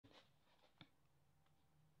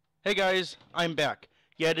Hey guys, I'm back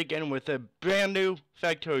yet again with a brand new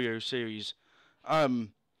Facorio series.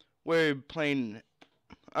 We're playing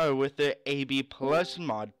with the ABplus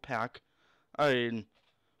mod pack. We're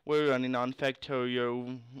running on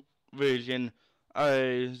Facorio version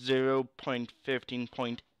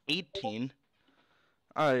 0.15.18.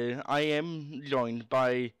 I am joined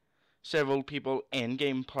by several people in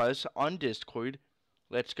Game Plus on Discord.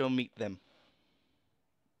 Let's go meet them.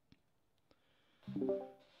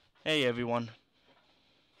 Hey everyone.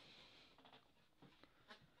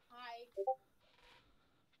 Hi.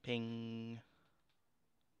 Ping.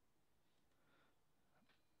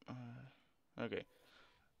 Okay.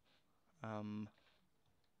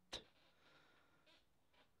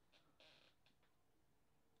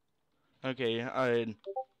 Okay,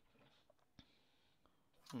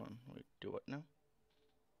 come on, wait, do what now?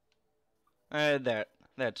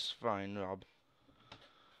 That's fine, Rob.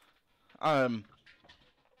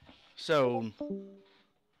 So,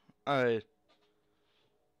 uh,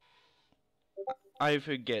 I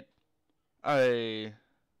forget. Zodid,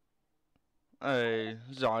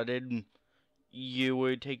 you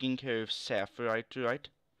were taking care of Saphirite, right?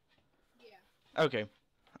 Yeah. Okay.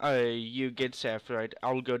 You get Saphirite.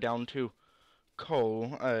 I'll go down to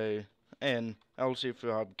coal, and I'll see if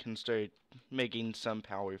Rob can start making some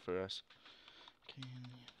power for us. Okay.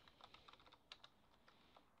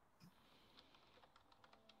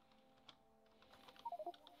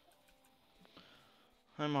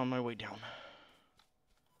 I'm on my way down.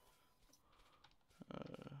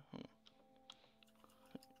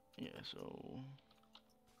 Yeah, so...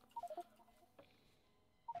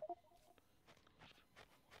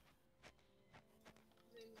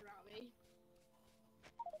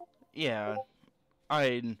 Yeah,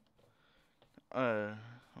 I... hold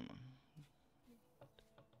on.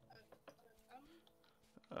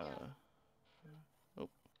 Yeah. Oh.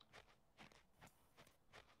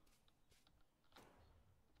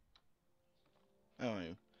 Oh,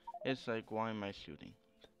 it's like, why am I shooting?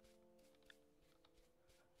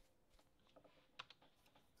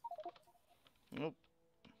 Nope.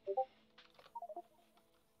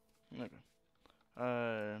 Okay.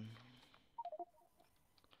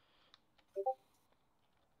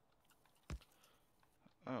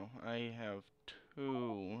 Oh, I have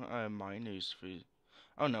two miners for...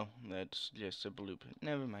 Oh no, that's just a blueprint.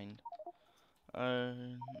 Never mind.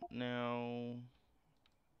 Now...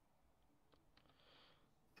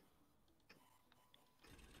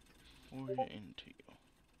 We're into you.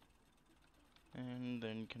 And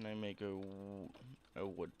then can I make a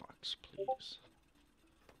wood box, please?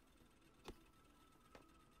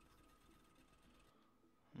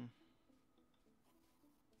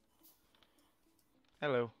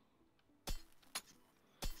 Hello.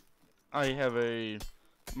 I have a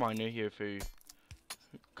miner here for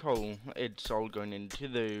coal. It's all going into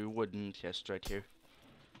the wooden chest right here.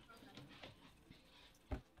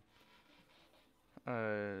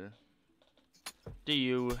 Do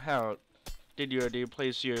you have... Did you already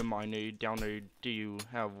place your miner down, or do you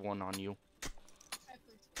have one on you? I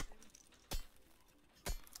placed it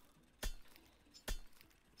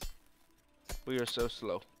We are so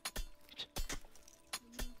slow.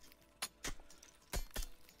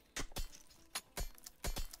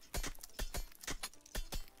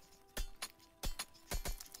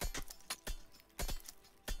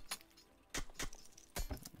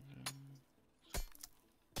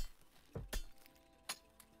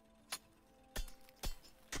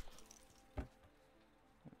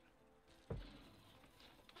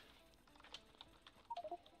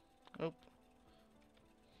 Oh.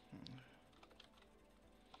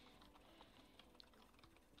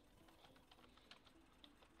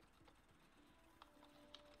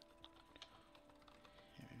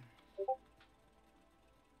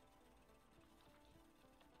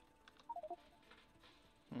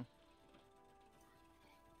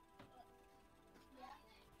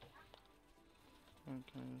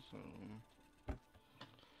 Okay, so...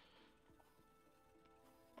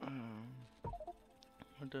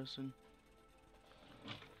 what doesn't...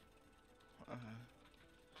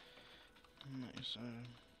 nice,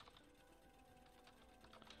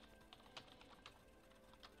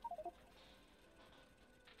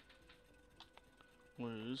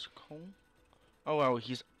 where is Cole? Oh wow,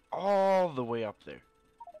 he's all the way up there.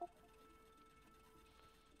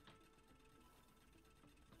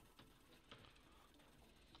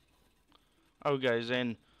 Oh guys,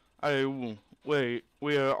 and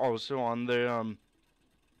we are also on the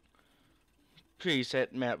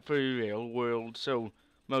preset map for real world, so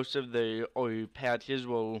most of the oil patches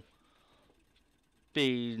will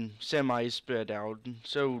be semi spread out.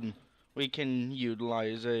 So we can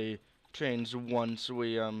utilize trains once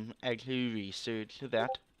we actually research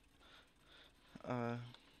that. Uh,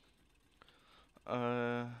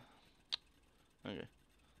 uh, okay.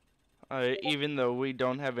 Even though we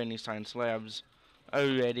don't have any science labs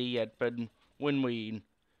already yet, but when we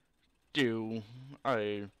do,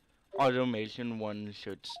 automation one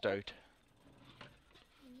should start.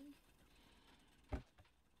 Mhm.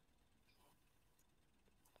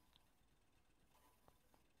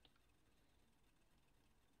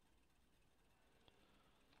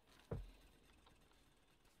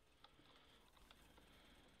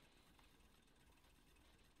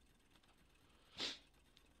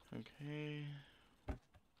 Okay.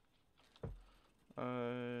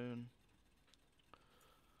 Uh,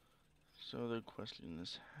 so the question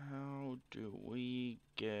is, how do we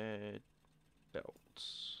get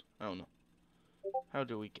belts? I don't know. How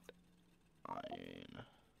do we get iron?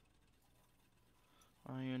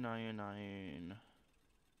 Iron, iron, iron.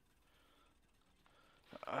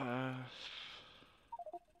 Uh,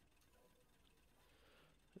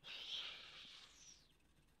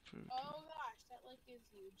 Oh gosh, that lake is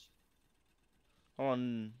huge.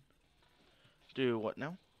 on do what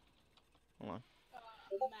now? Hold on.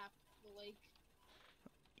 Map the lake.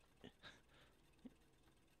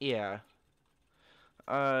 Yeah.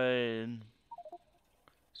 Uh,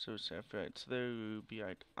 so sapphires, the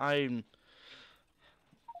rubyite.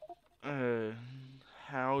 Uh,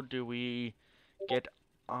 how do we get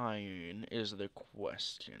iron is the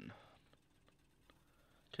question.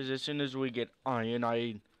 Because as soon as we get iron,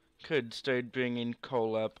 I could start bringing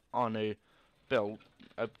coal up on a belt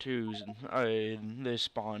up to the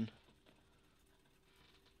spawn.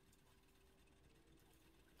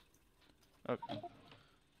 Okay.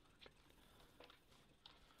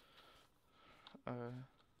 Uh,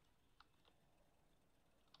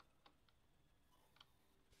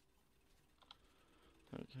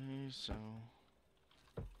 okay, so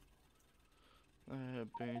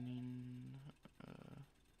burning,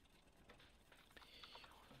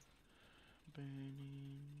 burning.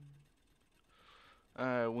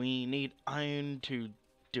 We need iron to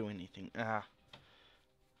do anything.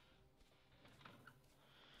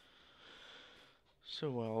 So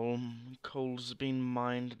well, coal's being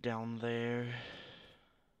mined down there.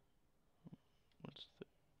 What's the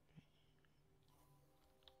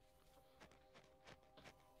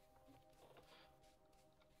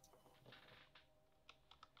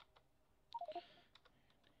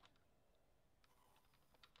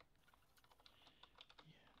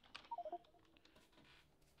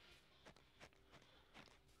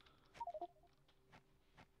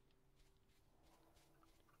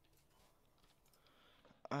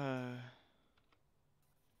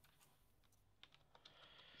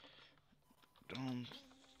don't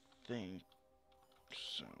think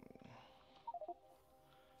so.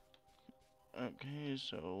 Okay,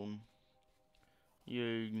 so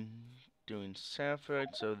you're doing sapphire,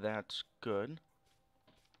 so that's good.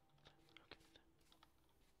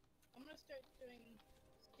 I'm gonna start doing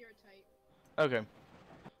stereotype. Okay.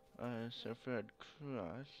 Sapphire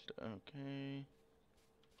crushed. Okay.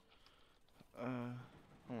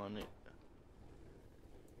 Hold on. It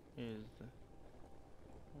is the.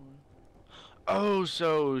 Oh,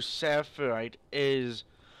 so sapphire is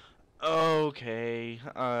okay.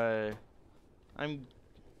 I'm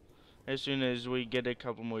as soon as we get a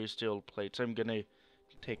couple more steel plates, I'm gonna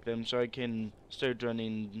take them so I can start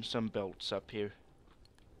running some belts up here.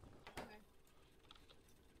 Okay.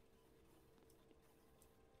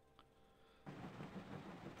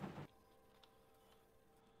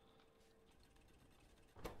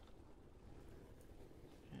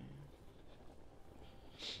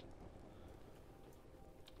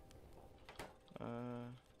 Uh,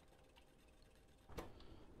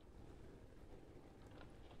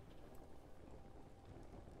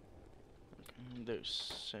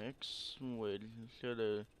 there's 6.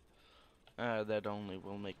 Shoulda. That only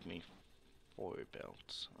will make me 4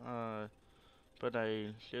 belts. But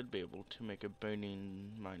I should be able to make a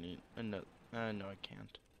burning mining. No, no, I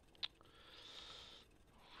can't.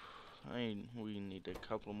 We need a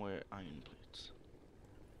couple more iron plates.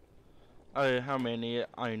 How many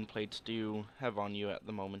iron plates do you have on you at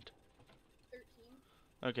the moment? 13.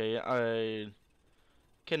 Okay,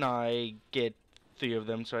 can I get 3 of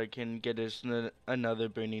them so I can get us another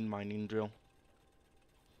burning mining drill?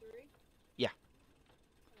 3. Yeah.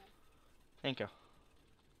 Okay. Thank you.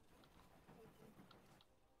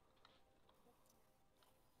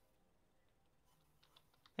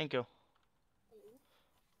 Thank you. Oh.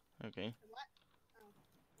 Okay. What? Oh.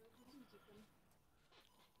 You can keep them.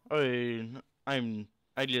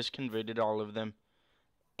 I just converted all of them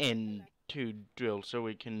in to drill so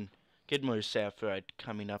we can get more sapphire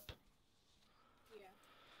coming up.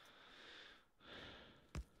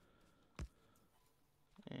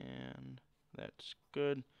 Yeah. And that's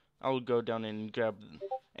good. I'll go down and grab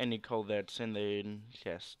any coal that's in the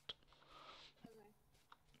chest.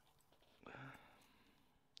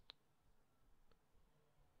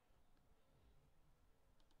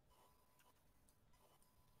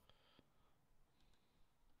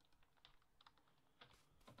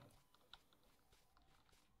 Okay.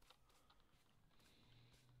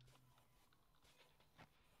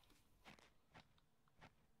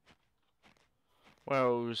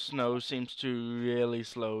 Well, snow seems to really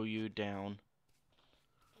slow you down.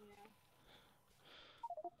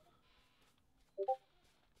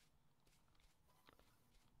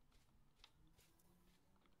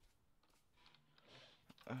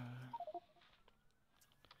 Yeah. Uh,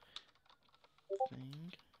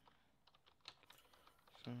 thing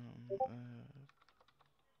from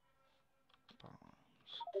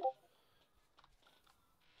bombs.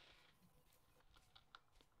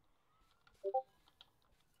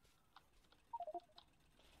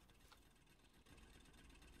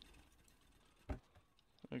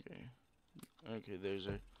 Okay. Okay, there's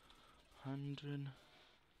 100.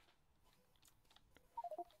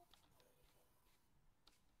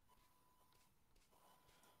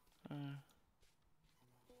 Uh,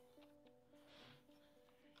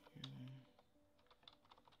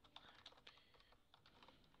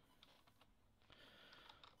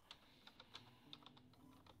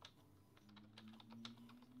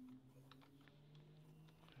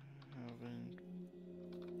 haven't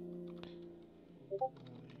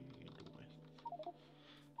played with.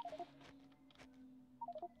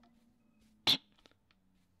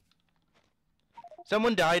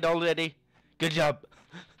 Someone died already. Good job.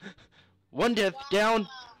 One death down.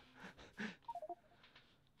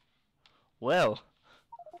 Well,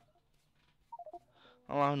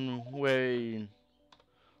 on where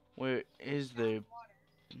is the?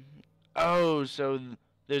 Oh, so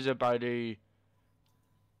there's about a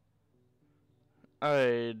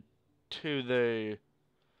uh to the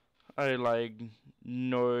like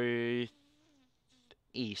northeast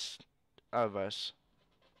of us.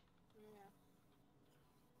 Yeah.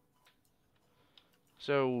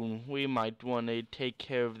 So we might want to take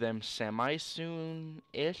care of them semi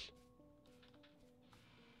soon-ish.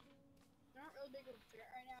 We're not really big of a threat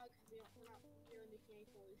right now because we're not really making any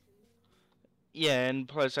pollution. Yeah, and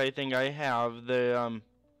plus I think I have the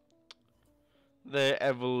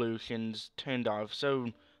evolutions turned off,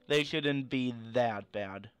 so they shouldn't be that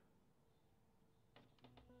bad.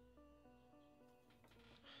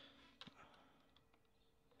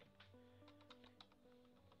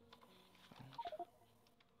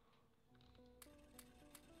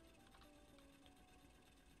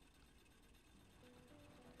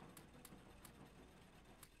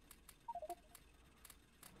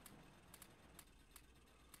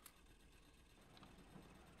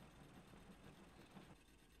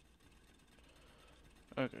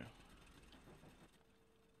 Okay.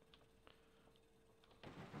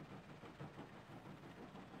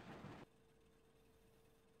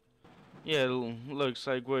 Yeah, looks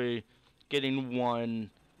like we're getting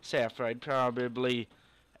one sapphire probably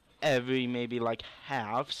every maybe like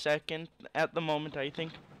half second at the moment, I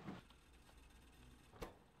think. Okay.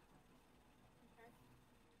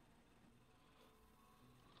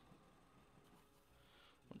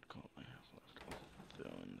 What coal I have left? I'll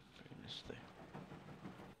throw in the furnace there.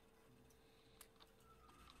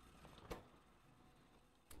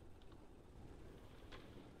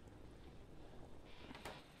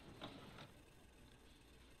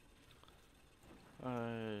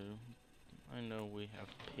 I know we have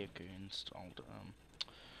picker installed.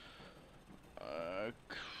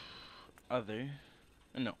 Other,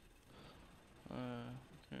 no.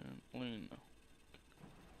 Currently no.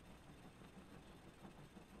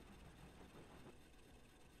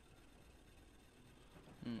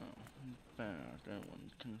 No. Back. I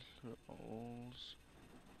want controls.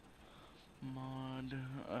 Mod.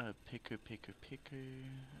 Picker.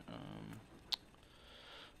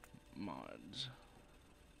 Mods.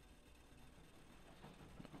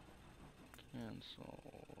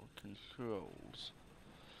 Cancel controls.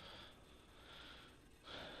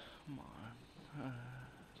 Mod.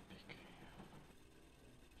 Picker.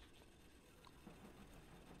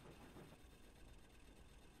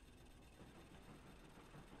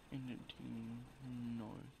 Entity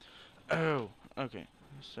north. Oh, okay.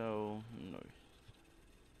 So north.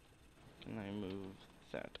 Can I move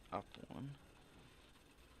that up one?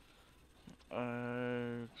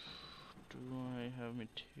 Do I have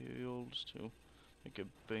materials to Like a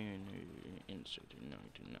banner inserted. No, I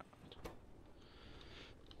do not.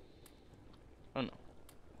 Oh no.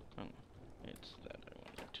 Oh no. It's that I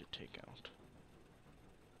wanted to take out.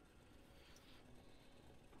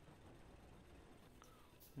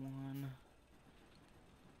 One.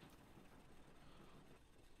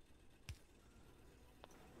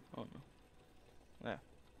 Oh no. There.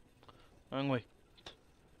 Wrong way.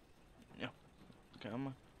 Yeah. Come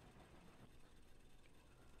on.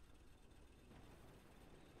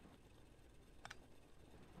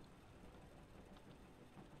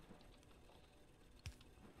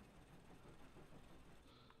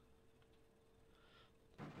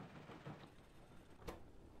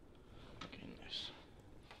 Okay, nice.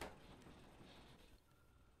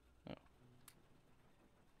 Oh.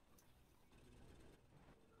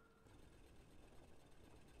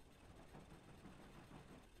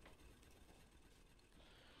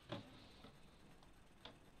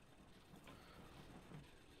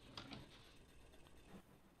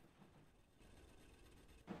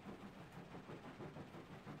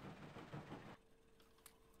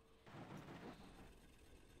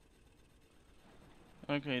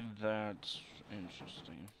 Okay, that's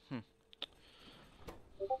interesting.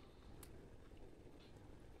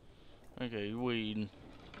 Okay, we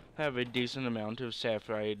have a decent amount of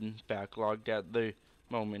sapphire backlogged at the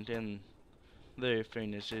moment, and the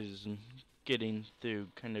furnace is getting through,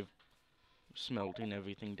 kind of smelting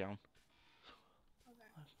everything down.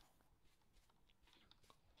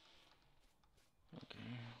 Okay.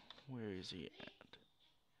 Okay, where is he at?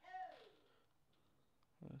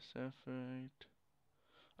 Sapphire.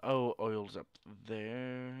 Oh, oil's up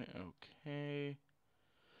there. Okay.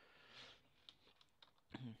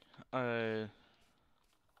 Uh.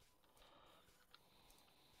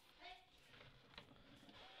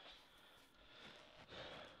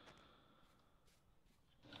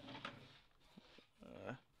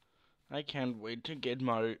 I can't wait to get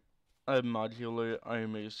my a modular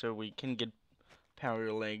armor so we can get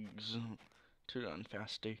power legs to run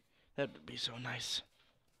faster. That would be so nice.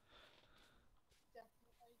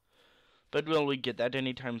 Definitely. But will we get that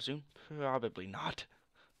anytime soon? Probably not.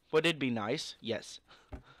 Would it be nice? Yes.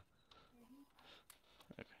 Mhm.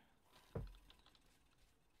 Okay.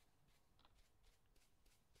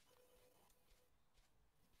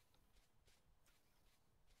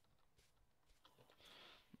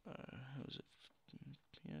 How's it?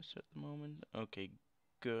 PS at the moment? Okay,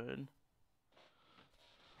 good.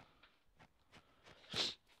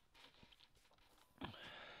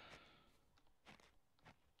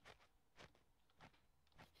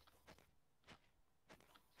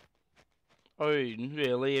 Oh,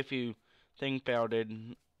 really? If you think about it,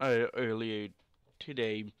 earlier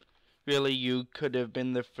today, really, you could have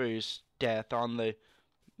been the first death on the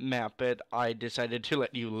map, but I decided to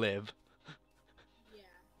let you live Yeah.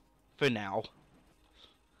 for now.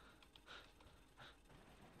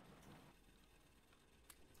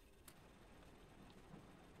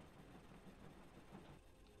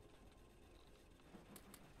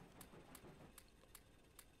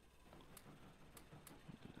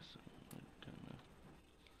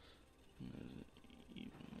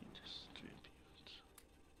 Evenly distribute.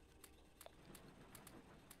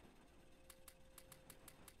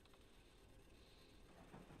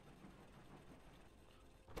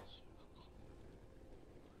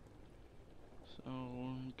 So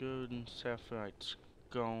good and Sapphire's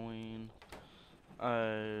going.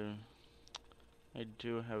 I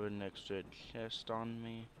do have an extra chest on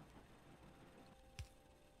me.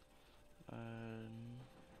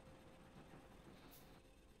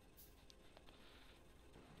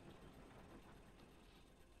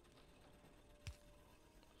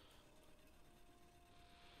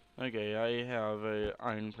 Okay, I have a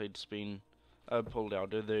iron plates being pulled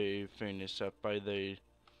out of the furnace uh,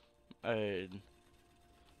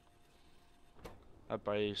 up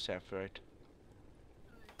by Sapphire.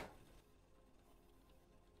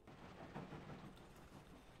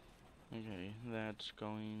 Okay, that's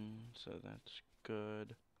going, so that's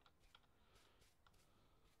good.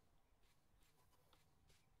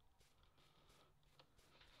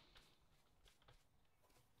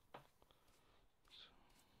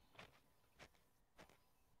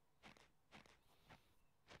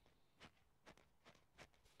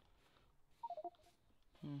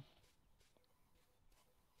 Hmm.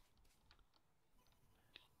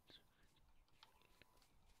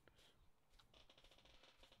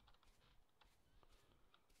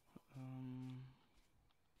 Um,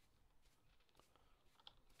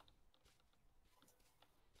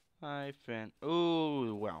 Hi, Finn.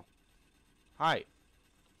 Ooh, well. Hi. Hi.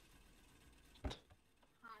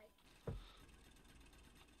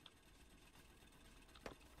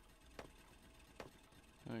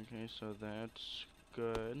 Okay, so that's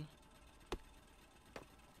good.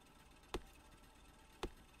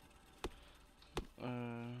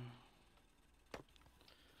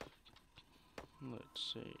 Let's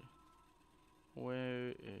see. Where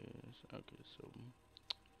is... Okay, so...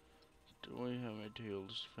 Do we have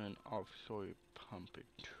materials for an offshore pump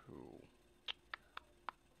too?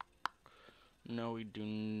 No, we do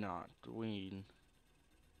not. We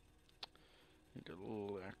need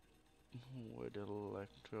wood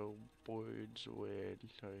electro boards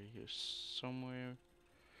which are here somewhere.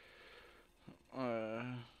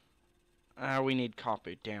 We need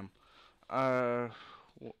copper, damn. I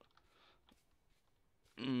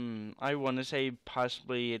want to say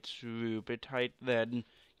possibly it's rubitite that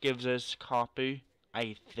gives us copper,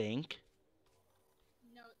 I think.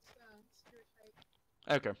 No, it's stereotype.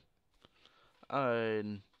 Okay.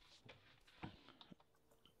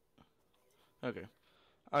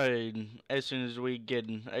 Okay. As soon as we get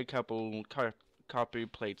a couple copper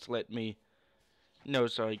plates, let me know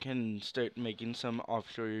so I can start making some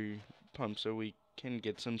offshore pumps so we can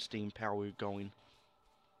get some steam power going.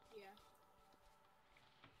 Yeah.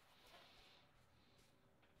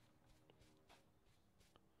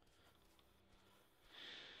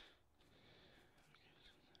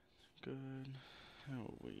 Good. How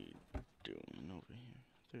are we doing over here?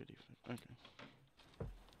 35. Okay.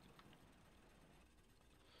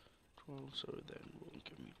 12, so that will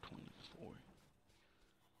give me 24.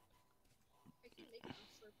 I can make an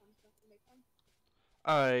offshore pump. So I can make one.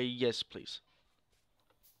 Yes, please.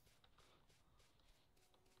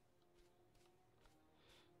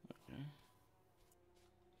 Okay.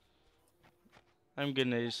 I'm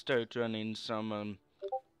gonna start running some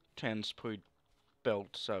transport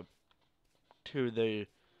belts up to the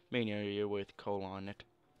main area with coal on it.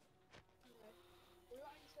 Okay. Where do you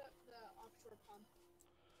want me to set up the offshore pump?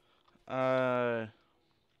 Uh,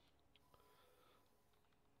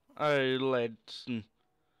 let's.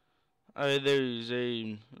 There's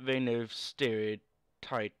a vein of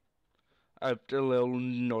stereotype up a little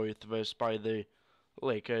north of us by the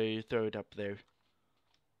lake. I throw it up there.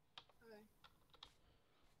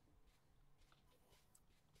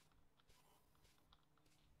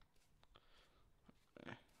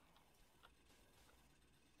 Okay.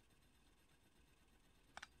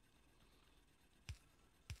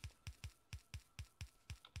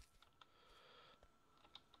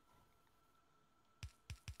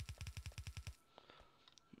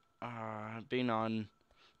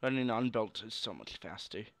 Running on belts is so much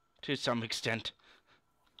faster, to some extent.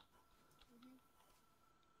 Mhm.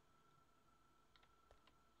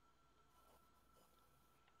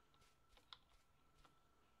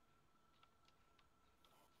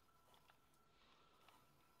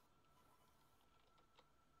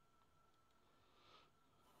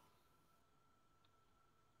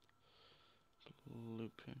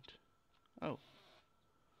 Blueprint. Oh.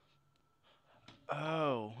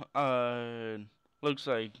 Oh. Looks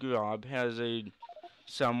like Rob has a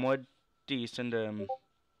somewhat decent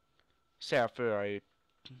sapphire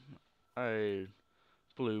uh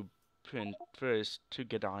blueprint for us to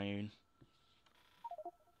get iron.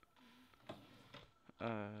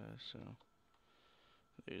 So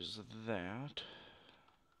there's that.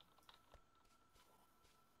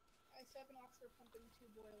 I set up an offshore pump and 2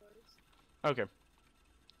 boilers. Okay.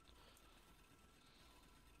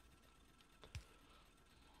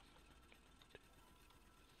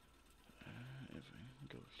 If I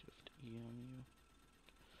go shift E on you,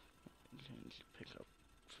 can pick up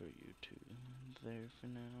for you two there for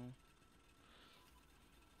now.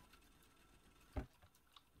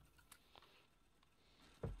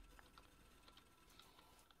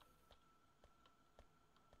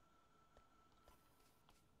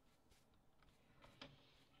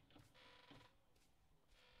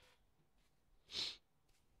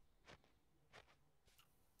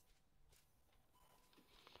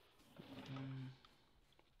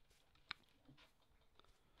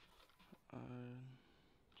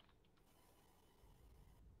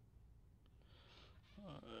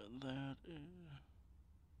 That is.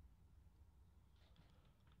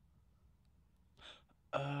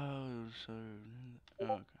 Oh, so.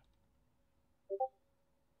 Okay.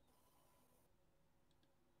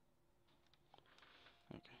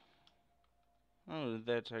 Okay. Oh,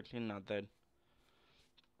 that's actually not that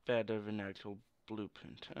bad of an actual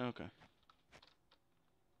blueprint. Okay.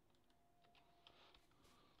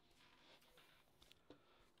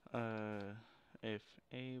 If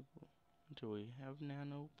able. Do we have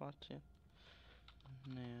nanobots yet?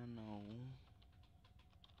 Nano.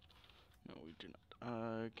 No, we do not.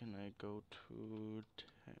 Can I go to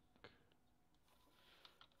tech?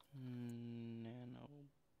 Nano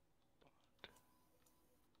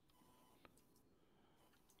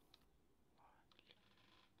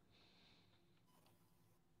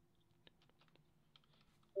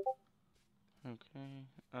Okay.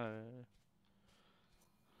 Uh,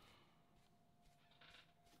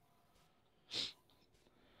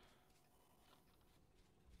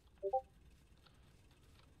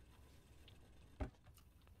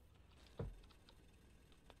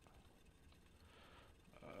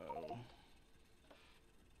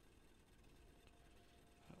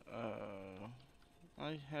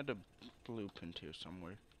 I had a blueprint here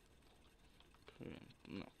somewhere. Okay,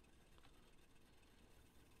 no.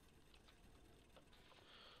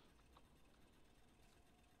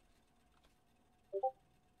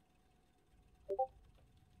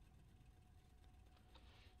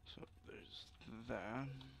 So there's that.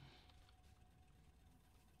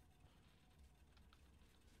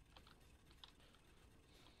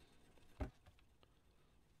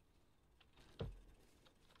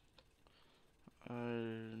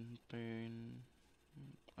 Burn.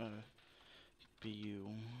 BU.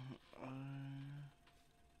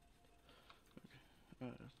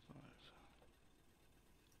 Five.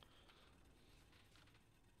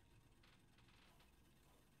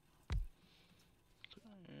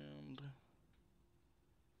 And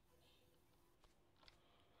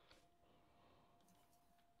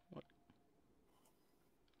what?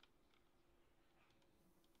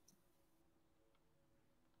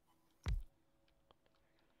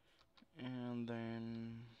 And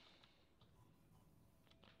then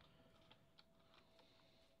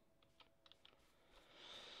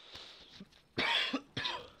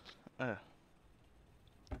uh,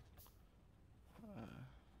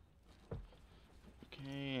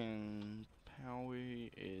 okay, and power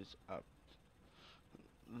is up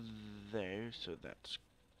there, so that's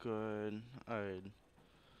good.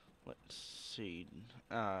 Let's see.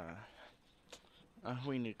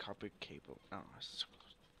 We need copper cable. Oh, so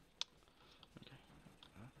close. Okay.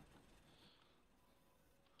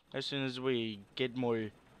 As soon as we get more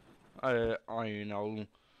iron,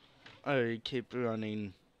 I'll keep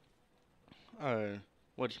running.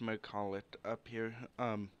 Whatchamacallit up here.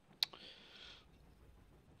 Conveyors?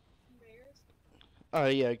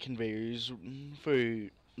 Yeah, conveyors for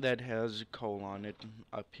that has coal on it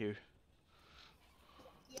up here.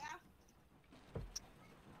 Yeah.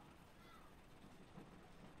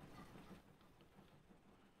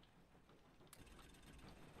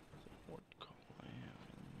 What coal I have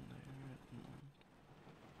in there?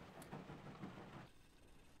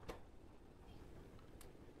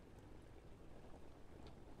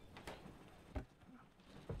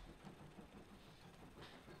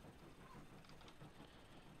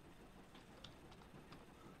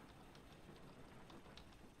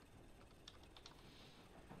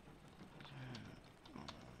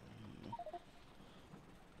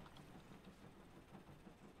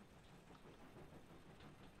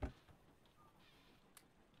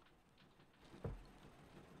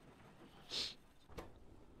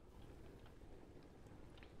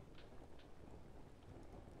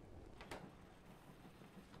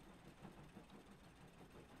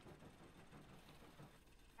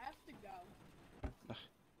 I have to go.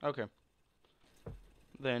 Okay.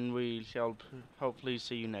 Then we shall hopefully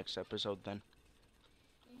see you next episode then.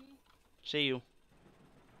 See you.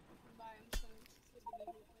 Bye. I'm just gonna skip the game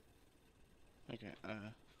real quick. Okay,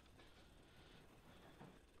 um,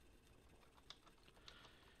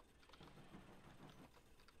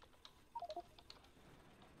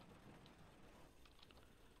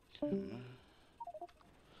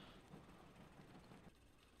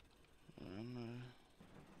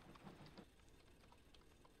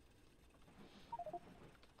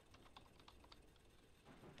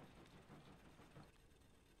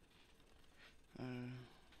 uh,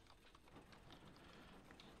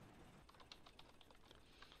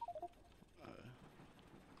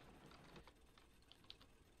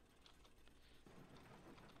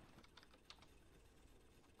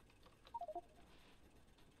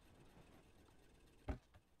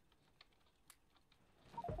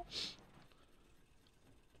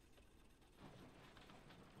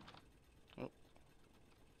 oh,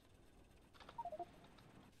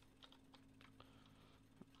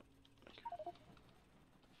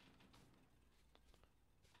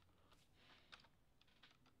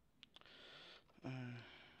 uh,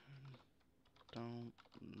 don't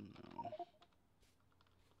know.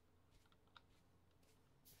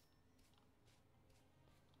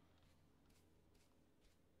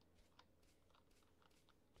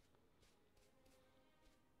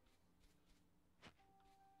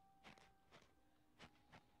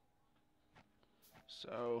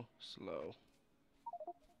 So slow.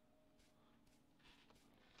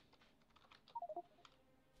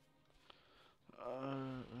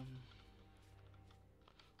 Um,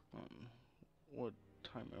 what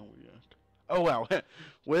time are we at? Oh wow,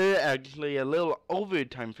 we're actually a little over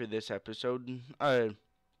time for this episode.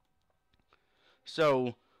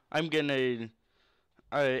 So I'm gonna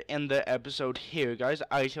end the episode here, guys.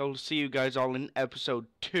 I shall see you guys all in episode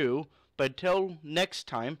 2. But till next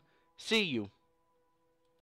time, see you.